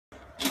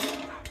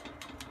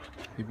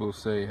People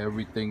say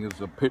everything is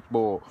a pit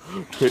bull.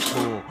 Pit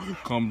bull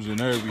comes in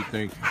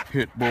everything.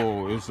 Pit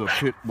bull is a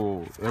pit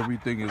bull.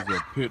 Everything is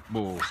a pit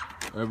bull.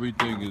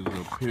 Everything is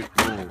a pit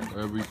bull.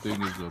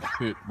 Everything is a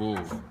pit bull.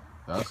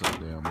 That's a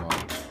damn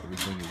lie.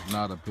 Everything is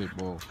not a pit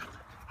bull.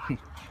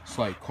 It's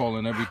like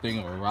calling everything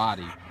a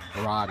Roddy.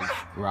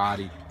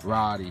 Roddy.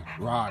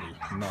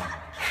 No.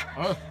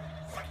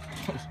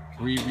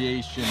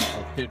 Abbreviation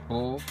of pit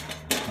bull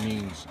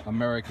means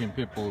American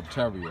Pit Bull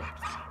Terrier.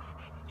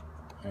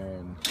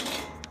 And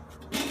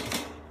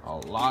a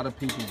lot of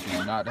people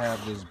do not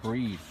have this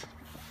breed.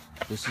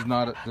 This is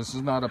not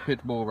a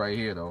pit bull right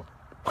here though.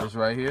 This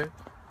right here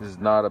is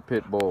not a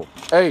pit bull.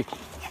 Hey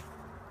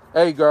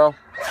girl.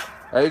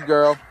 Hey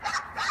girl.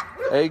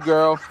 Hey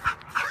girl.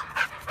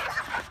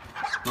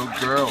 Good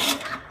girl.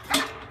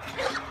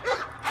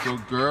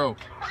 Good girl.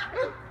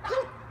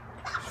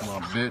 That's my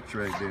bitch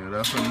right there.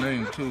 That's her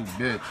name too,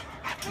 bitch.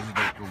 This is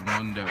like the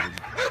one that was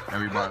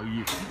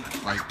everybody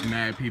like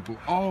mad people.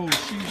 Oh,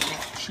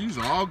 she's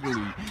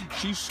ugly.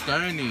 She's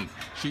skinny.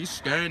 She's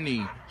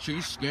skinny.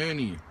 She's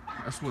skinny.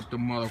 That's what the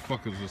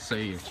motherfuckers were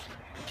saying.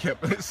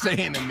 Kept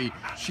saying to me,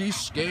 she's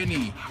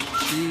skinny.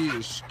 She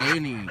is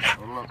skinny.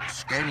 Look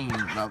skinny.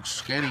 Look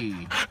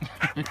skinny.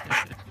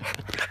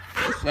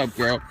 What's up,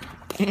 girl?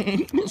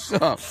 What's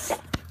up?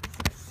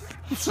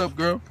 What's up,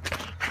 girl?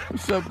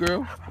 What's up,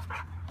 girl?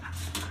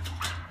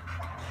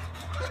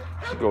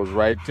 She goes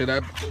right to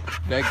that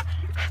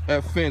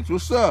fence.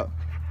 What's up?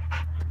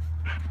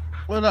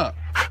 What up?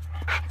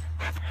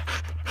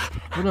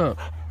 What up?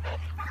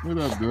 What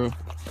up, girl?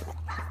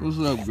 What's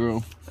up,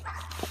 girl?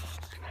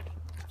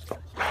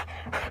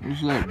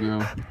 What's up,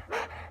 girl?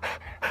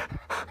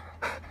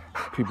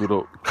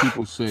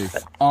 People say,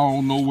 I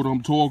don't know what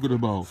I'm talking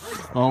about.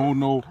 I don't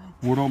know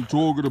what I'm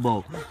talking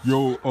about.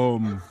 Yo,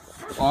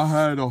 I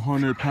had a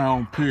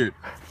 100-pound pit.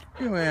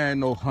 You ain't had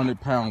no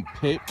 100-pound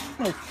pit.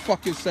 No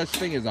fucking such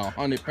thing as a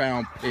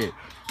 100-pound pit.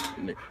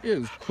 It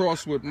is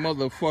crossed with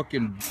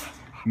motherfucking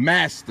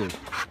mastiff.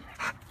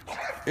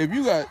 If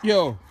you got,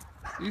 yo,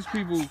 these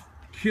people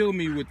kill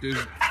me with this.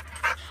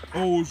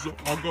 Oh, so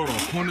I got a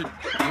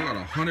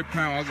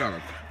 100-pound, I got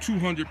a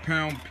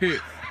 200-pound pit.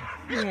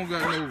 You don't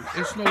got no,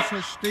 it's no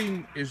such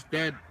thing as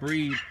that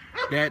breed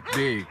that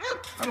big.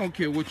 I don't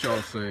care what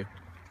y'all say.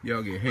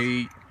 Y'all get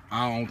hate.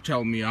 I don't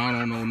tell me I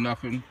don't know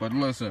nothing. But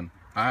listen,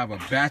 I have a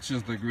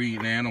bachelor's degree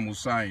in animal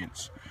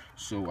science.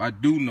 So I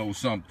do know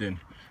something.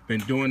 Been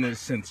doing this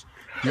since,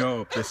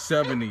 yo, the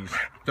 70s.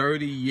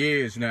 30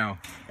 years now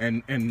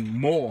and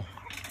more.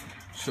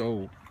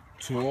 So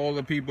to all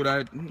the people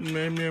that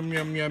yum yum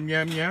yum yum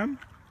yum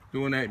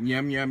doing that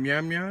yum yum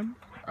yum yum,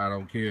 I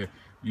don't care.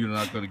 You're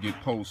not gonna get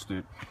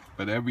posted.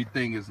 But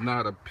everything is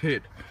not a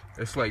pit.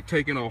 It's like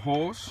taking a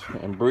horse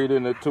and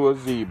breeding it to a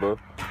zebra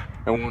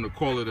and want to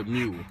call it a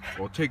mule,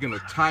 or taking a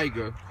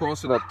tiger,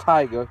 crossing a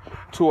tiger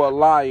to a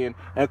lion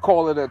and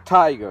call it a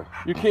tiger.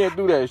 You can't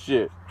do that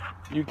shit.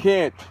 You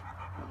can't.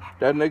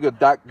 That nigga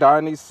Doc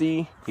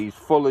Dynasty, he's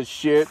full of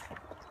shit.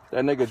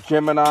 That nigga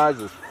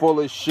Gemini's is full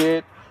of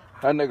shit.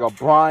 That nigga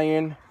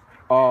Brian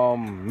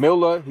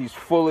Miller, he's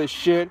full of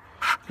shit.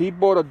 He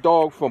bought a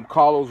dog from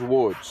Carlos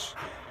Woods.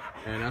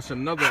 And that's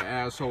another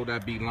asshole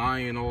that be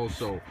lying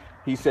also.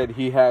 He said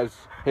he has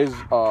his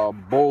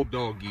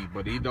bulldoggy,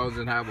 but he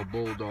doesn't have a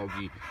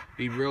bulldoggy.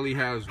 He really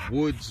has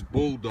Woods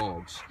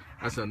Bulldogs.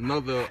 That's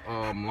another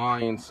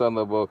lying son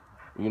of a,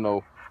 you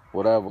know,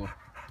 whatever.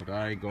 But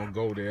I ain't gonna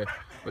go there.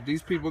 But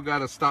these people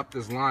gotta stop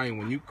this lying.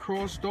 When you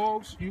cross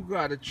dogs, you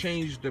gotta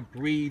change the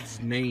breed's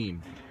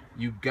name.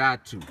 You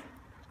got to.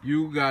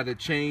 You gotta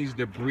change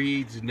the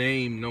breed's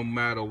name no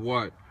matter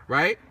what.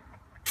 Right?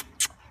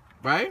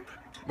 Right?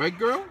 Right,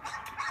 girl?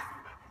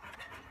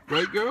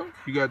 Right, girl?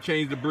 You gotta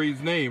change the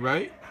breed's name,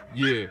 right?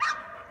 Yeah.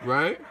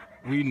 Right?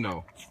 We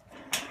know.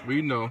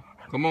 We know.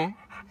 Come on.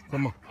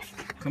 Come on.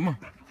 Come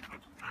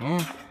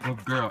on.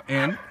 Good girl.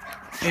 In.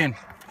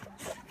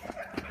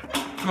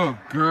 Good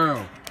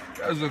girl.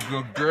 That's a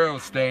good girl,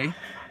 Stay.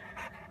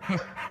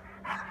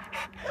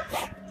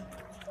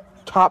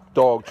 Top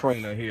dog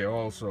trainer here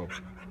also.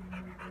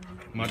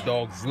 My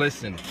dogs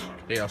listen.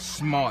 They are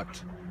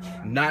smart,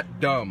 not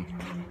dumb.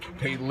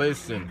 They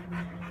listen.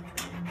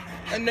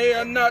 And they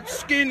are not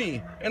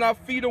skinny. And I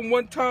feed them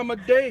 1 time a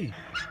day.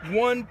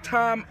 1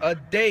 time a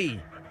day.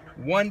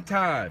 1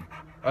 time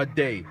a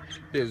day.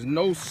 There's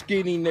no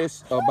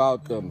skinniness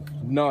about them.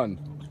 None.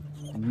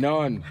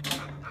 None.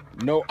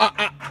 No.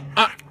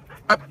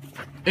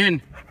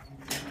 In.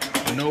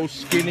 No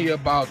skinny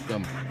about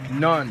them.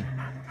 None.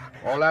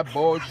 All that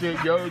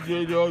bullshit. Yo.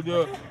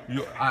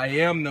 I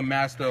am the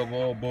master of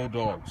all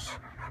bulldogs.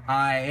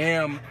 I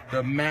am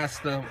the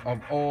master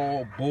of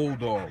all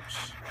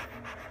bulldogs.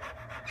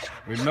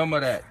 Remember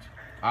that.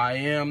 I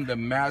am the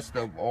master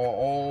of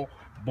all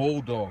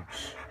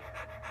bulldogs.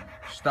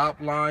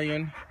 Stop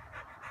lying.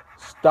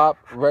 Stop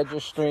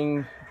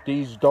registering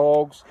these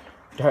dogs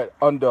that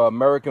under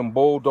American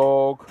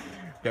Bulldog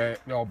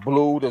that are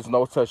blue. There's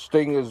no such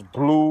thing as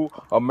blue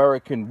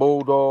American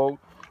Bulldog.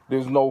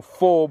 There's no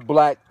full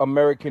black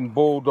American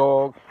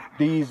Bulldog.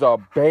 These are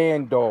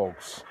band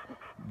dogs.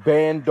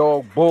 Band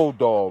dog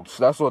bulldogs.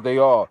 That's what they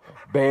are.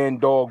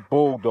 Band dog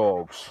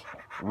bulldogs.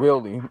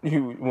 Really,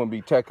 you want to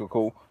be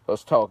technical?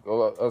 Let's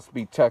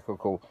be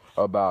technical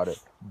about it.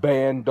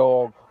 Band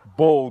dog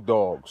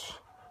bulldogs.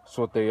 That's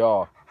what they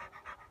are.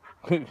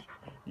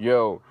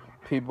 Yo,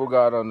 people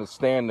gotta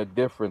understand the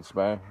difference,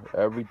 man.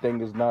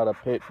 Everything is not a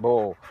pit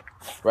bull.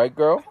 Right,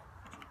 girl?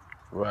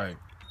 Right.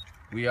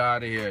 We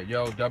out of here.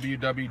 Yo,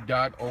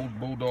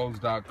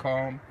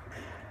 www.oldbulldogs.com.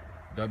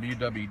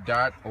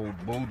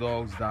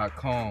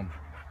 www.oldbulldogs.com.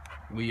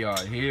 We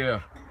are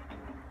here.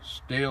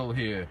 Still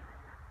here.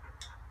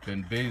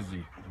 Been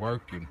busy.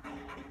 Working.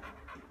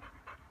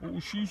 Oh,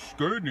 she's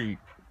skinny.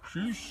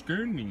 She's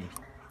skinny.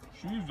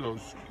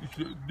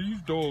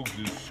 These dogs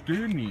is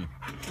skinny.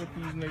 That's what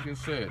these niggas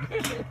said.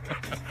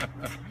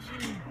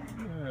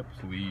 Yeah,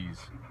 please.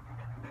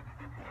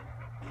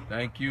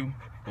 Thank you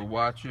for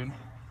watching.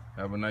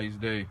 Have a nice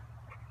day.